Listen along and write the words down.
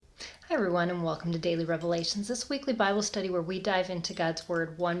Hi, everyone, and welcome to Daily Revelations, this weekly Bible study where we dive into God's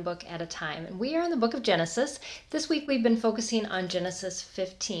Word one book at a time. And we are in the book of Genesis. This week we've been focusing on Genesis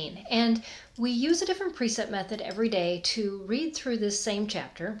 15. And we use a different precept method every day to read through this same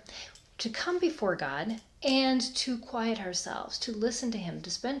chapter, to come before God, and to quiet ourselves, to listen to Him,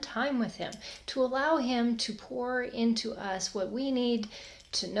 to spend time with Him, to allow Him to pour into us what we need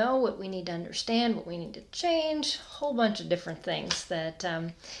to know, what we need to understand, what we need to change, a whole bunch of different things that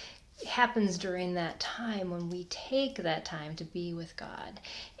happens during that time when we take that time to be with God.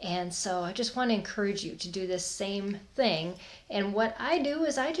 And so I just want to encourage you to do this same thing. And what I do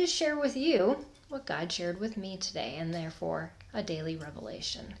is I just share with you what God shared with me today, and therefore a daily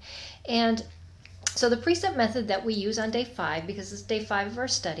revelation. And so the precept method that we use on day 5, because it's day 5 of our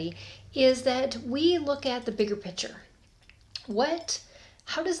study, is that we look at the bigger picture.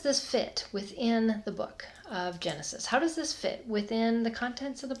 How does this fit within the book of Genesis? How does this fit within the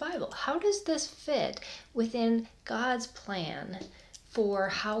contents of the Bible? How does this fit within God's plan for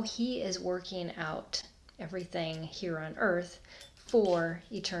how He is working out everything here on earth for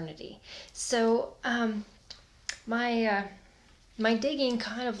eternity? So my digging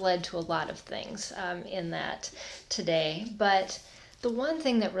kind of led to a lot of things in that today, but the one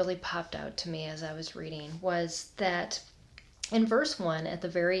thing that really popped out to me as I was reading was that in verse 1 at the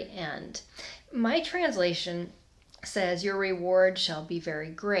very end, my translation says, "Your reward shall be very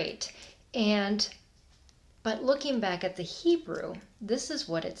great." But looking back at the Hebrew, this is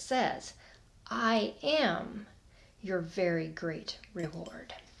what it says: "I am your very great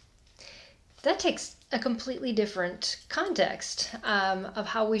reward." That takes a completely different context of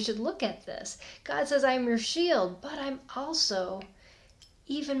how we should look at this. God says, "I'm your shield, but I'm also,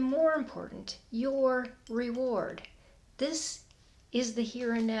 even more important, your reward." This is the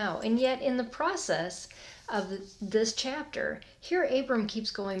here and now. And yet in the process of this chapter, here Abram keeps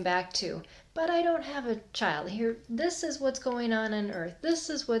going back to, "But I don't have a child here. This is what's going on earth.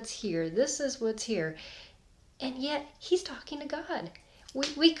 This is what's here. This is what's here." And yet he's talking to God.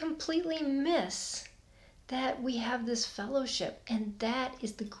 We completely miss that we have this fellowship, and that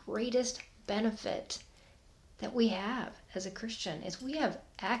is the greatest benefit that we have as a Christian, is we have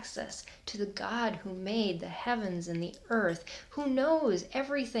access to the God who made the heavens and the earth, who knows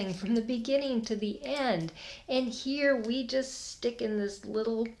everything from the beginning to the end. And here we just stick in this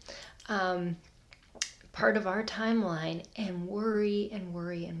little part of our timeline and worry and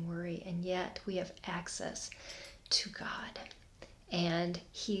worry and worry, and yet we have access to God, and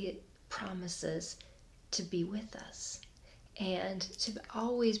He promises to be with us and to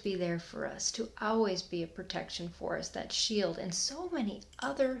always be there for us, to always be a protection for us, that shield, and so many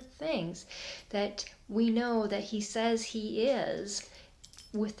other things that we know that He says He is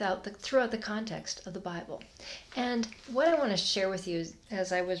throughout the context of the Bible. And what I want to share with you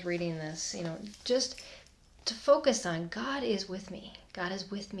as I was reading this, just to focus on, God is with me. God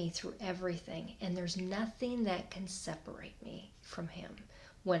is with me through everything, and there's nothing that can separate me from Him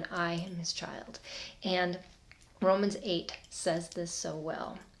when I am His child. And Romans 8 says this so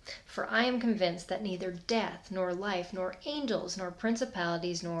well: "For I am convinced that neither death, nor life, nor angels, nor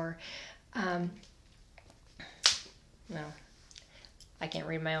principalities, nor..." No, I can't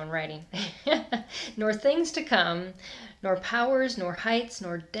read my own writing. "Nor things to come, nor powers, nor heights,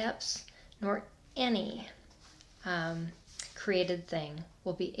 nor depths, nor any created thing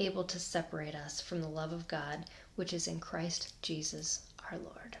will be able to separate us from the love of God, which is in Christ Jesus our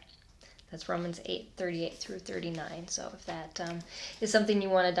Lord." That's Romans 8:38 through 39. So if that is something you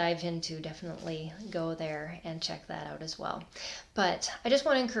want to dive into, definitely go there and check that out as well. But I just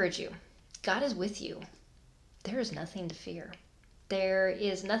want to encourage you. God is with you. There is nothing to fear. There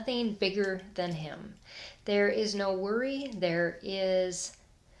is nothing bigger than Him. There is no worry. There is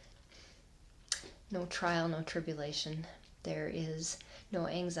no trial, no tribulation. There is no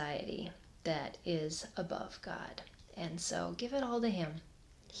anxiety that is above God. And so give it all to Him.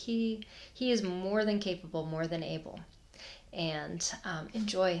 He is more than capable, more than able. And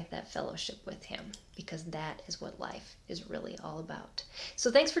enjoy that fellowship with Him, because that is what life is really all about. So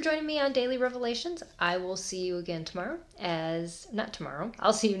thanks for joining me on Daily Revelations. I will see you again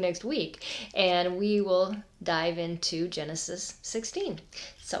I'll see you next week, and we will dive into Genesis 16.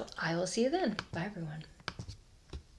 So I will see you then. Bye, everyone.